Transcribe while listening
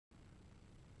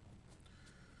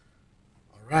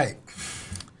Right.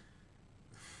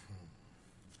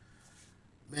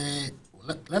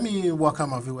 Let me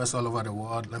welcome our viewers all over the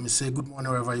world. Let me say good morning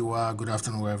wherever you are, good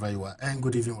afternoon wherever you are, and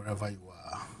good evening wherever you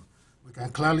are. We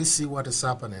can clearly see what is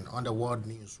happening on the world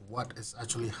news, what is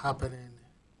actually happening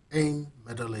in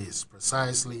Middle East,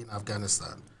 precisely in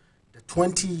Afghanistan. The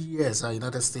 20 years the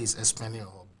United States is spending,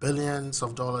 or billions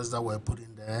of dollars that were put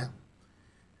in there,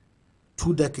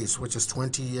 2 decades, which is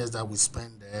 20 years that we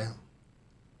spent there,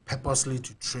 purposely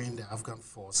to train the Afghan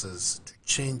forces to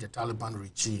change the Taliban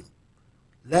regime.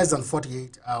 Less than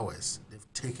 48 hours,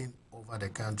 they've taken over the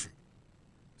country.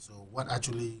 So what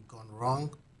actually gone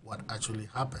wrong? What actually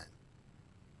happened?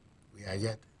 We are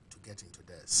yet to get into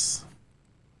this.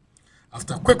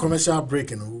 After a quick commercial break,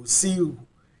 we'll see you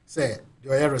say they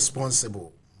are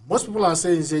irresponsible. Most people are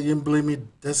saying, you blame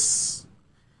it, this,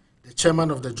 the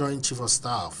chairman of the Joint Chief of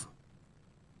Staff,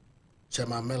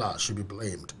 Chairman Miller, should be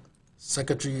blamed.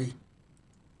 Secretary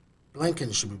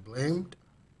Blinken should be blamed.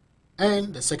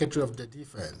 And the Secretary of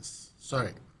Defense,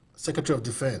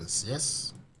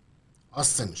 yes,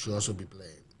 Austin should also be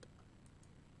blamed.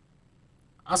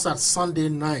 As at Sunday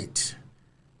night,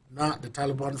 now the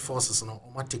Taliban forces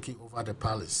are taking over the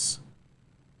palace.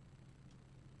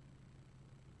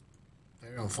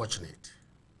 Very unfortunate.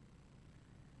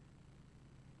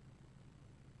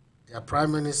 Their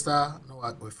Prime Minister,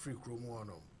 we're free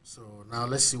Kromo. So now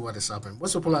let's see what is happening.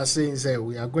 Most people are saying that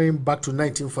we are going back to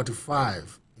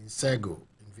 1945. In Sego,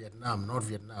 in Vietnam, North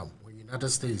Vietnam, when United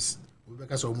States,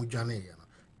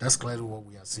 that's clearly what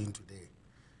we are seeing today.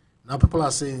 Now people are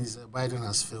saying Biden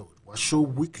has failed. Will show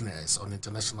weakness on the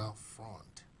international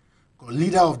front. Because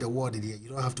leader of the world, you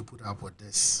don't have to put up with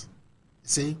this. You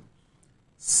see,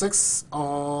 6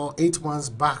 or 8 months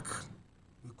back,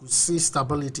 we could see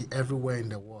stability everywhere in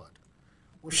the world.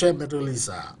 We share Middle East.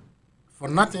 For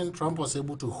nothing, Trump was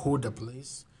able to hold the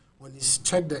place. When he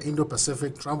checked the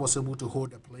Indo-Pacific, Trump was able to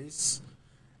hold the place.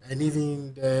 And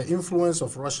even the influence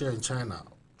of Russia and China,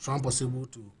 Trump was able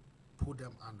to put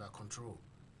them under control.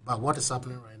 But what is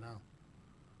happening right now?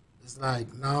 It's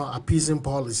like now appeasing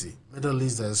policy. Middle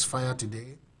East, there is fire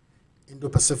today.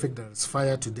 Indo-Pacific, there is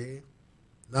fire today.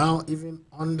 Now even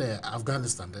on the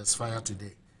Afghanistan, there is fire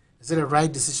today. Is it the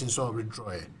right decision to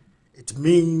withdraw? It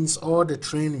means all the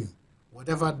training,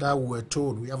 whatever that we were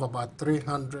told, we have about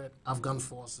 300,000 Afghan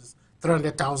forces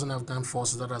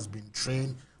that has been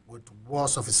trained with more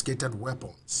sophisticated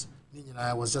weapons. It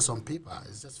was just on paper,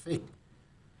 it's just fake.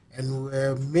 And we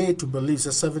were made to believe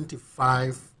it's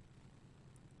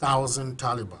 75,000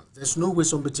 Taliban. There's no way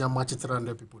somebody can match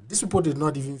 300 people. These people did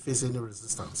not even face any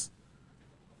resistance.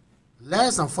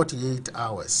 Less than 48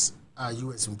 hours,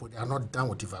 U.S. they are not done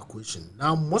with evacuation.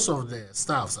 Now, most of the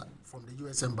staffs from the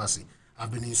U.S. Embassy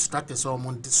have been instructed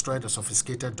someone destroy the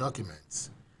sophisticated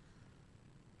documents.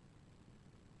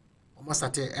 Almost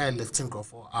started airlifting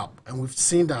Crawford up. And we've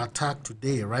seen the attack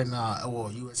today, right now, at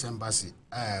our U.S. Embassy,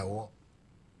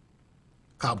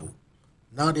 Kabul.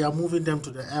 Now they are moving them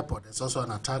to the airport. There's also an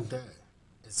attack there.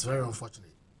 It's very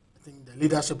unfortunate. I think the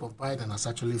leadership of Biden has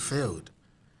actually failed.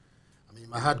 I mean,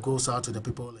 my heart goes out to the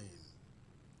people in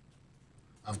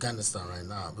Afghanistan right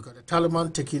now, because the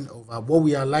Taliban taking over, what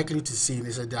we are likely to see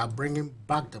is that they are bringing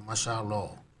back the martial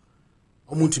law.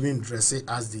 Almost to dress it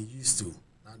as they used to.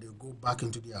 Now they'll go back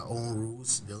into their own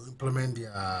rules. They'll implement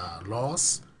their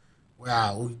laws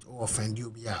where offend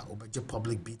you,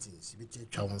 public beatings.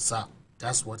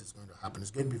 That's what is going to happen. It's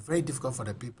going to be very difficult for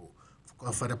the people.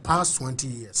 For the past 20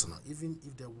 years, even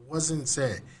if there wasn't,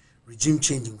 say, regime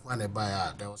change in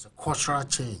Kwanebaya, there was a cultural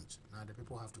change. Now the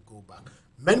people have to go back.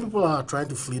 Many people are trying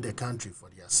to flee the country for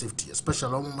their safety,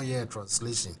 especially on my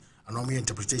translation and on my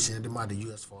interpretation of the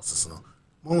U.S. forces.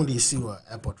 More on the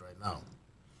airport right now.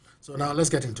 So now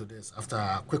let's get into this. After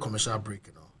a quick commercial break,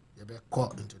 you'll be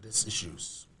caught into these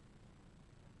issues.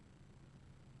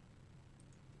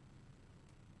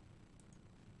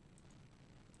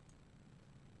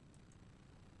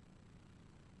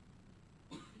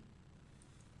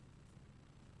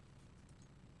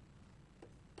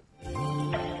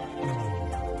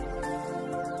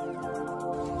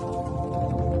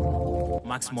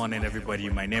 Max morning, everybody.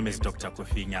 My name is Dr.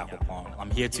 Emmanuel Acheampong. I'm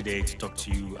here today to talk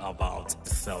to you about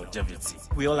longevity.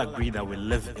 We all agree that we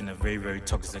live in a very, very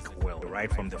toxic world, right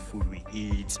from the food we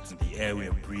eat, to the air we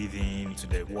are breathing, to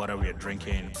the water we are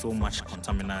drinking, so much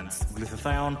contaminants.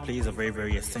 Glutathione plays a very,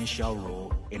 very essential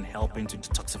role in helping to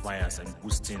detoxify us and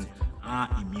boosting our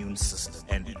immune system.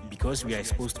 And because we are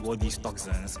exposed to all these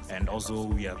toxins and also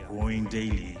we are growing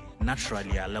daily,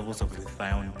 naturally our levels of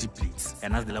glutathione depletes.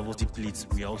 And as the level depletes,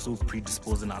 we are also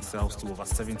predisposing ourselves to over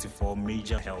 74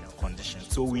 major health conditions.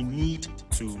 So we need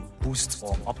to boost boost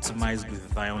or optimize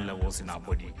glutathione levels in our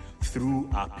body through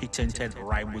our patented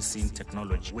ribosine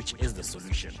technology, which is the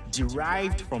solution.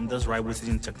 Derived from this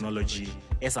ribosine technology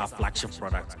is our flagship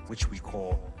product, which we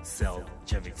call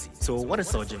Cellgevity. So what is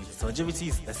Cellgevity? Cellgevity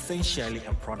is essentially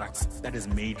a product that is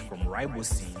made from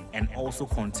ribosine and also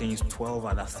contains 12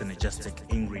 other synergistic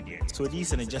ingredients. So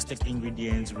these synergistic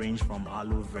ingredients range from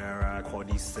aloe vera,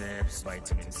 cordyceps,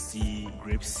 vitamin C,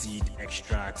 grapeseed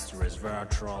extracts,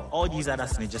 resveratrol. All these other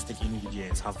synergistic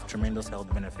ingredients have tremendous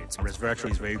health benefits.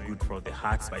 Resveratrol is very good for the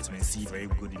heart, vitamin C, very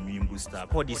good immune booster.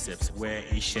 Cordyceps, where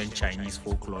ancient Chinese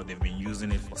folklore, they've been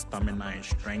using it for stamina and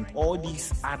strength. All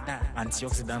these other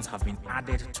antioxidants have been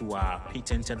added to our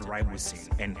patented ribosine,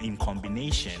 and in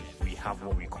combination, we have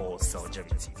what we call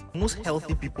Cellgevity. Most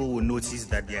healthy people will notice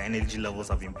that their energy levels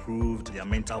have improved, their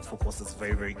mental focus is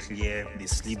very, very clear, they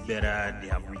sleep better, they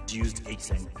have reduced aches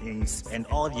and pains, and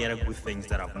all the other good things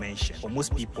that I've mentioned. For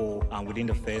most people, within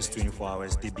the first 24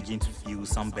 hours, they begin to feel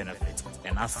some benefits,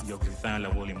 and as your glutathione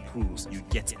level improves, you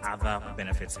get other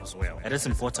benefits as well. It is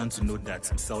important to note that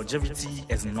Cellgevity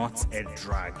is not a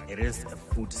drug, it is a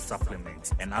food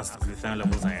supplement, and as the glutathione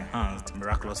levels are enhanced,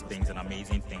 miraculous things and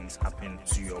amazing things happen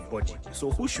to your body. So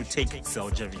who should take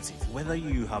Cellgevity? Whether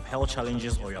you have health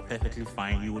challenges or you're perfectly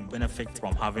fine, you would benefit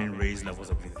from having raised levels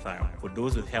of glutathione. For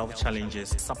those with health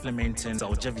challenges, supplementing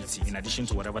Cellgevity, in addition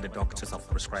to whatever the doctors have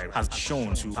prescribed, has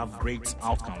shown to have great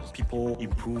outcomes. People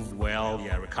improve well,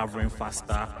 they are recovering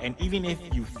faster, and even if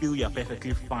you feel you're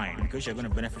perfectly fine, because you're going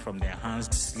to benefit from the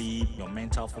enhanced sleep, your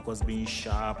mental focus being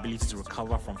sharp, ability to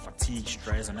recover from fatigue,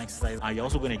 stress, and exercise, and you're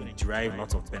also going to derive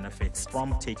lots of benefits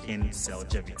from taking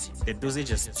Cellgevity. The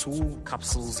dosage is 2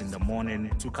 capsules in the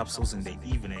morning, 2 capsules in the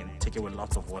evening. Take it with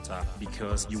lots of water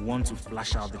because you want to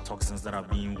flush out the toxins that are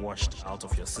being washed out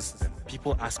of your system.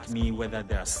 People ask me whether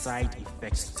there are side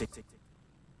effects to take.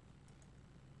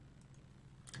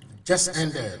 Just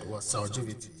ended was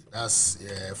Cellgevity. That's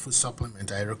a food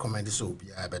supplement. I recommend this will be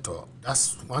better.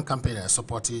 That's one company that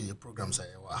supported your programs.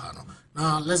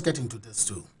 Now let's get into this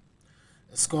too.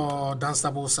 It's called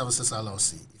Danstable Services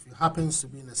LLC. If you happen to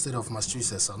be in the state of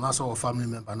Massachusetts and also a family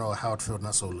member or a health field,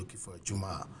 also looking for a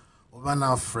Juma, over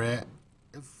now, Fred,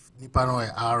 if Nippon or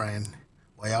RN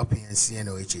or LPNC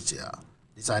or HHR,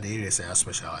 these are the areas I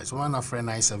specialize. One of Fred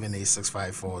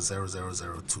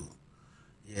 978-654-0002.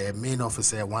 Yeah, main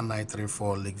office at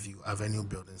 1934 Lakeview Avenue,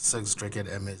 Building 6, Draken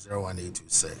MA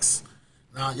 01826.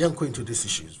 Now, I'm going to these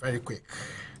issues very quick.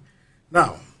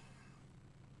 Now,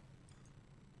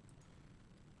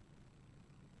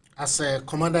 as a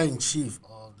commander-in-chief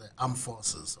of the armed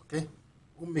forces, okay,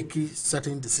 who make a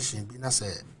certain decision, being as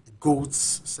a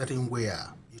goats certain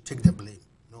where you take the blame,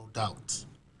 no doubt.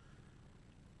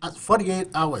 At 48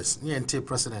 hours, near until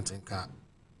President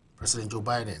Joe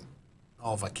Biden,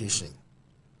 on vacation,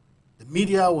 the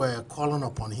media were calling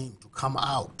upon him to come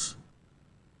out.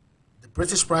 The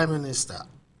British Prime Minister,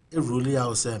 it really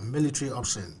was a military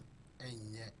option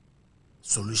and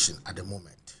solution at the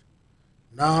moment.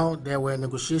 Now there were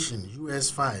negotiations. US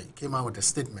fine came out with a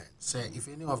statement saying if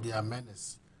any of their men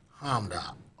is harmed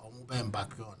or moving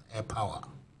back on air power.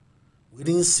 We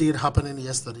didn't see it happening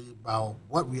yesterday, but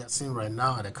what we are seeing right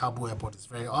now at the Kabul airport is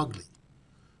very ugly.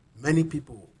 Many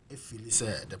people, if he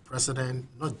said the president,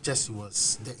 not just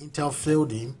was the intel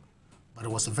failed him, but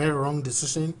it was a very wrong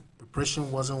decision.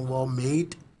 Preparation wasn't well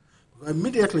made.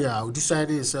 Immediately, I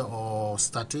decided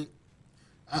started.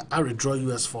 I withdraw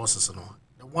U.S. forces.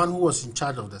 The one who was in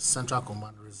charge of the Central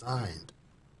Command resigned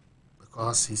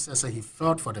because he says he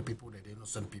felt for the people, the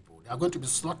innocent people. They are going to be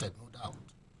slaughtered, no doubt.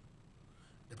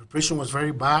 The preparation was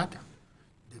very bad.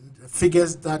 The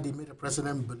figures that they made the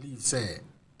president believe say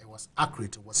it was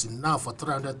accurate. It was enough for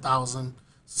 300,000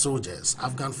 soldiers,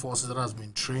 Afghan forces that has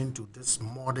been trained to this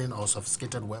modern or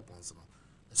sophisticated weapons.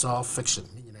 It's all fiction.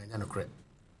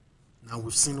 Now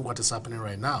we've seen what is happening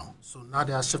right now. So now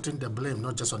they are shifting the blame,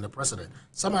 not just on the president.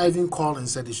 Some are even called and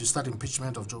said they should start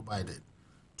impeachment of Joe Biden.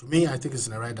 To me, I think it's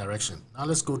in the right direction. Now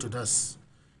let's go to this.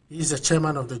 He's the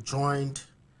chairman of the Joint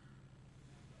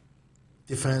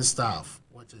Defense Staff,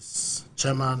 which is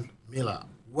Chairman Miller,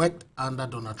 worked under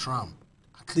Donald Trump,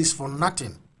 at least for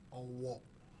nothing, or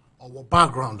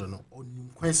background, or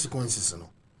consequences,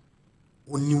 or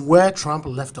where Trump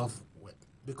left off.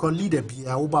 Because leader be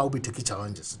will be taking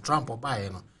challenges. Trump or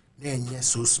Biden,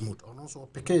 so smooth. And also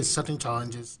pick certain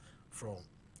challenges from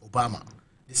Obama.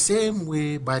 The same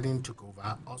way Biden took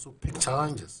over, also pick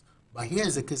challenges. But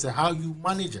here's the case of how you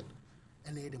manage it.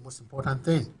 And it's the most important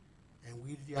thing. And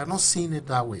we are not seeing it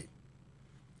that way.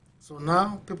 So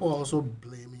now people are also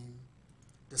blaming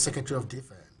the Secretary of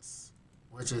Defense,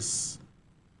 which is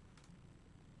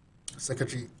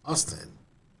Secretary Austin.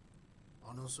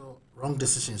 also wrong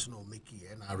decisions, making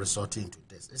and are resorting to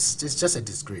this. It's just a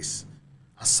disgrace.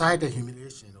 Aside the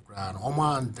humiliation,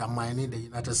 Oman undermining the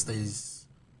United States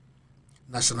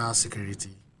national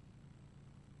security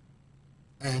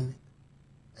and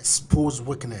expose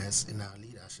weakness in our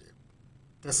leadership.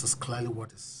 This is clearly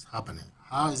what is happening.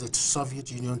 How is the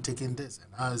Soviet Union taking this?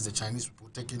 And how is the Chinese people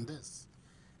taking this?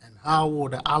 And how will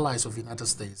the allies of the United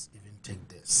States even take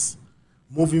this?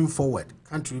 Moving forward,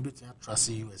 contributing to trust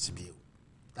USB.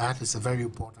 That is a very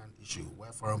important issue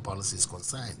where foreign policy is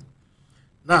concerned.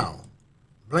 Now,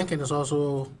 Blinken is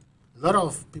also, a lot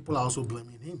of people are also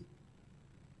blaming him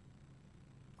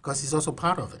because he's also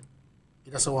part of it.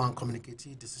 He doesn't want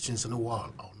communicative decisions in the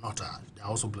world or not. They're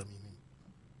also blaming him.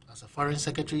 As a foreign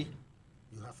secretary,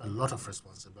 you have a lot of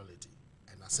responsibility.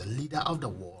 And as a leader of the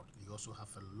world, you also have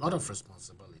a lot of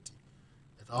responsibility.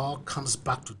 It all comes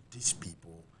back to these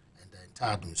people and the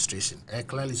entire administration.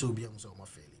 Clearly, so be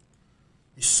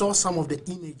you saw some of the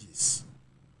images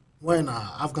when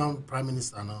Afghan Prime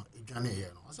Minister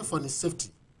also for his safety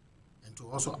and to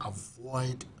also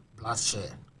avoid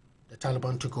bloodshed, the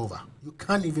Taliban took over. You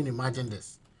can't even imagine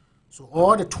this. So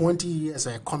all the 20 years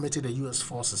I committed the U.S.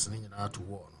 forces to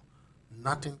war,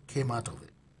 nothing came out of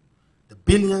it. The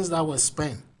billions that were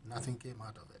spent, nothing came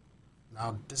out of it.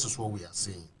 Now this is what we are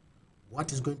seeing.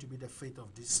 What is going to be the fate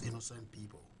of these innocent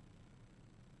people?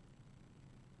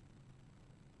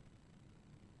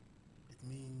 It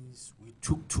means we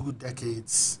took 2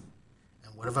 decades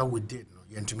and whatever we did,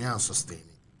 and sustain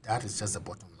it. That is just the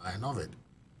bottom line of it.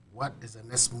 What is the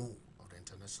next move of the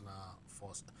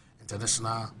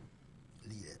international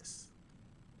leaders?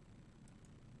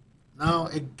 Now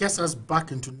it gets us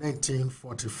back into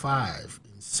 1945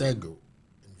 in Sego,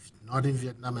 in northern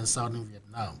Vietnam and southern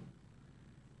Vietnam.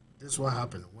 This is what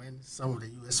happened when some of the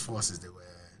U.S. forces, they were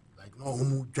like, no,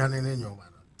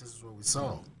 this is what we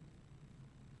saw.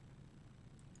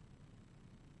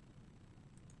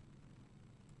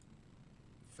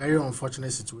 Very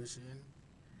unfortunate situation.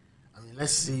 I mean,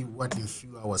 let's see what in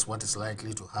few hours, what is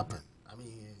likely to happen. I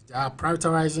mean, they are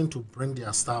prioritizing to bring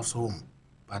their staffs home,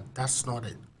 but that's not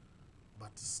it.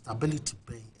 But stability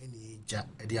being any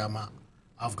Ediama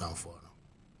Afghan for now.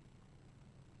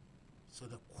 So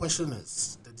the question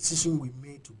is, the decision we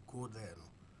made to go there,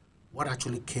 what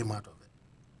actually came out of it?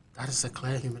 That is a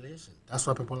clear humiliation. That's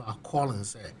what people are calling and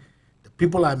say. The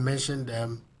people I mentioned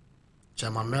them,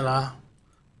 Chairman Miller,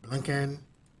 Blinken,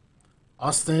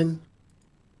 Austin,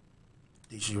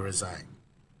 they should resign.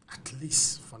 At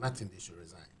least for nothing, they should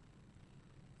resign.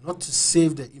 Not to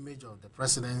save the image of the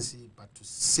presidency, but to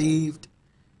save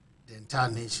the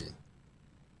entire nation.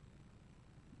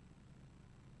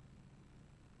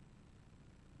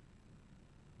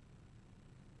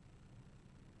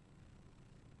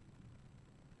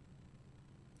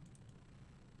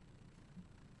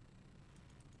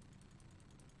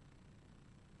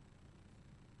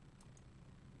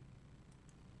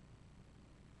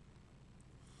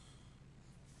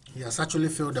 He has actually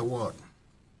failed the world.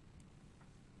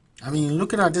 I mean,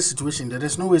 looking at this situation, there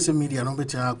is no way to media.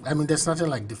 I mean, there's nothing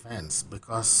like defense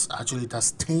because actually it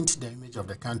has tainted the image of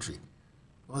the country.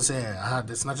 Don't say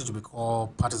there's nothing to be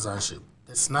called partisanship.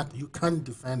 There's not. You can't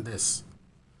defend this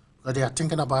because they are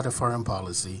thinking about a foreign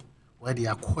policy where they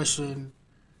are questioning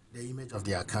the image of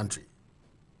their country.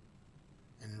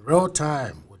 In real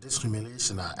time, with this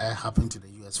humiliation happening to the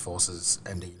U.S. forces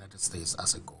and the United States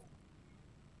as a goal.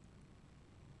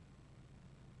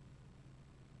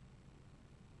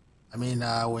 I mean,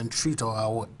 I will entreat or I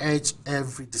will urge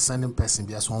every dissenting person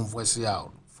be as one voice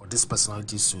out for these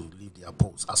personalities to leave their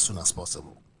posts as soon as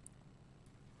possible.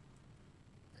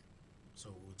 So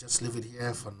we'll just leave it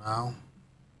here for now.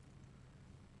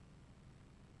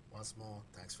 Once more,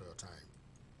 thanks for your time.